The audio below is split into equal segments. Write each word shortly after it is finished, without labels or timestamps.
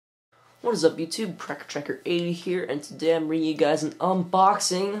What is up, YouTube? Tracker80 here, and today I'm bringing you guys an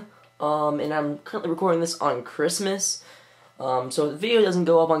unboxing. And I'm currently recording this on Christmas. So if the video doesn't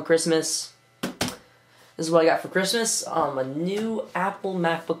go up on Christmas, this is what I got for Christmas. A new Apple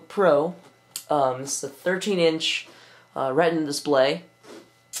MacBook Pro. This is a 13-inch Retina display.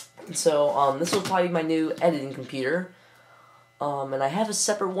 So this will probably be my new editing computer. And I have a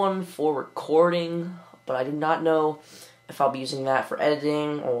separate one for recording, but I do not know if I'll be using that for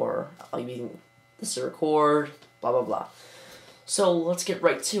editing or I'll be using this to record, blah blah blah. So let's get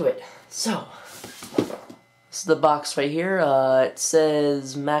right to it. So this is the box right here. It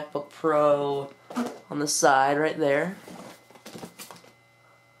says MacBook Pro on the side right there.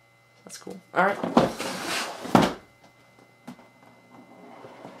 That's cool. Alright.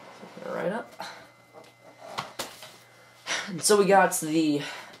 Right up. And so we got the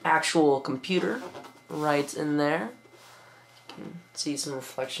actual computer right in there. You can see some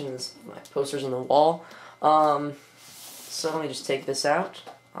reflections of my posters on the wall. So let me just take this out.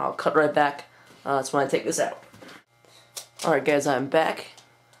 I'll cut right back. That's when I take this out. Alright guys, I'm back.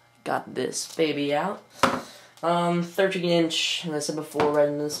 Got this baby out. 13-inch, as I said before,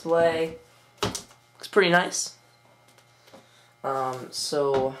 Retina display. Looks pretty nice.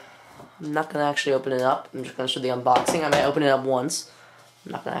 So I'm not going to actually open it up. I'm just going to show the unboxing. I might open it up once.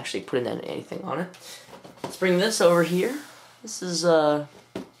 I'm not going to actually put anything on it. Let's bring this over here. This is,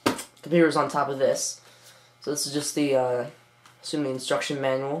 computer's on top of this. So this is just the, assume the instruction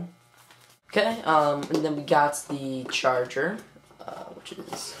manual. Okay, and then we got the charger, which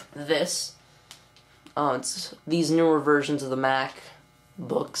is this. It's these newer versions of the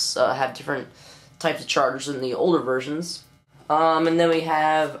MacBooks have different types of chargers than the older versions. And then we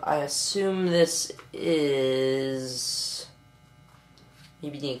have, I assume this is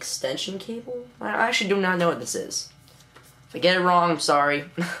maybe the extension cable? I actually do not know what this is. If I get it wrong, I'm sorry.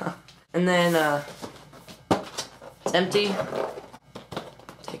 And then, it's empty.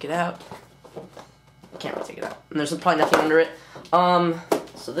 Take it out. Can't really take it out. And there's probably nothing under it.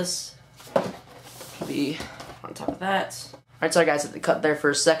 So this should be on top of that. Alright, sorry guys, I had to cut there for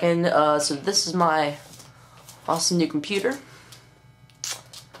a second. So this is my awesome new computer.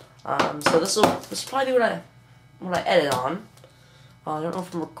 So this will probably be what I edit on. I don't know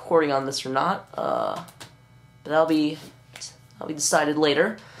if I'm recording on this or not, but that'll be decided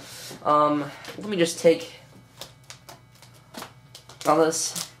later. Let me just take all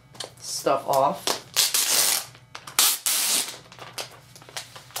this stuff off.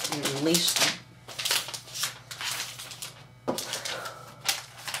 And at least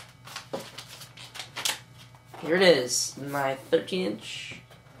here it is, my 13-inch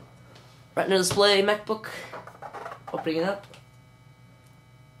Retina display MacBook. Opening it up.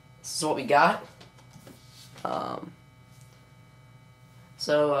 This is what we got.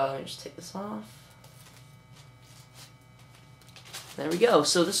 So let me just take this off. There we go.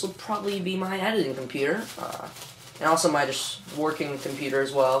 So this will probably be my editing computer, and also my just working computer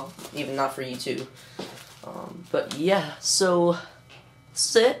as well, even not for YouTube. But yeah, so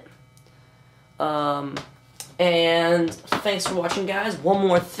that's it. And thanks for watching, guys. One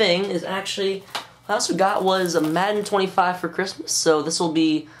more thing is actually, what I also got was a Madden 25 for Christmas, so this will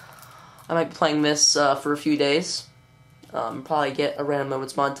be, I might be playing this for a few days. Probably get a random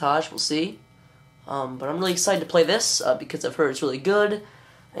moments montage, we'll see. But I'm really excited to play this because I've heard it's really good,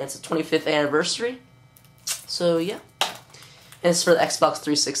 and it's the 25th anniversary. So yeah. And it's for the Xbox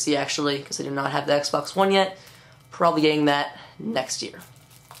 360 actually, because I do not have the Xbox One yet. Probably getting that next year.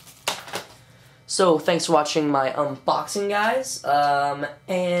 So, thanks for watching my unboxing, guys, and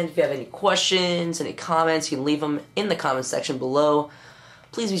if you have any questions, any comments, you can leave them in the comment section below.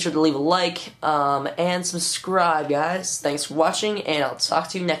 Please be sure to leave a like, and subscribe, guys. Thanks for watching, and I'll talk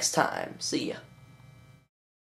to you next time. See ya.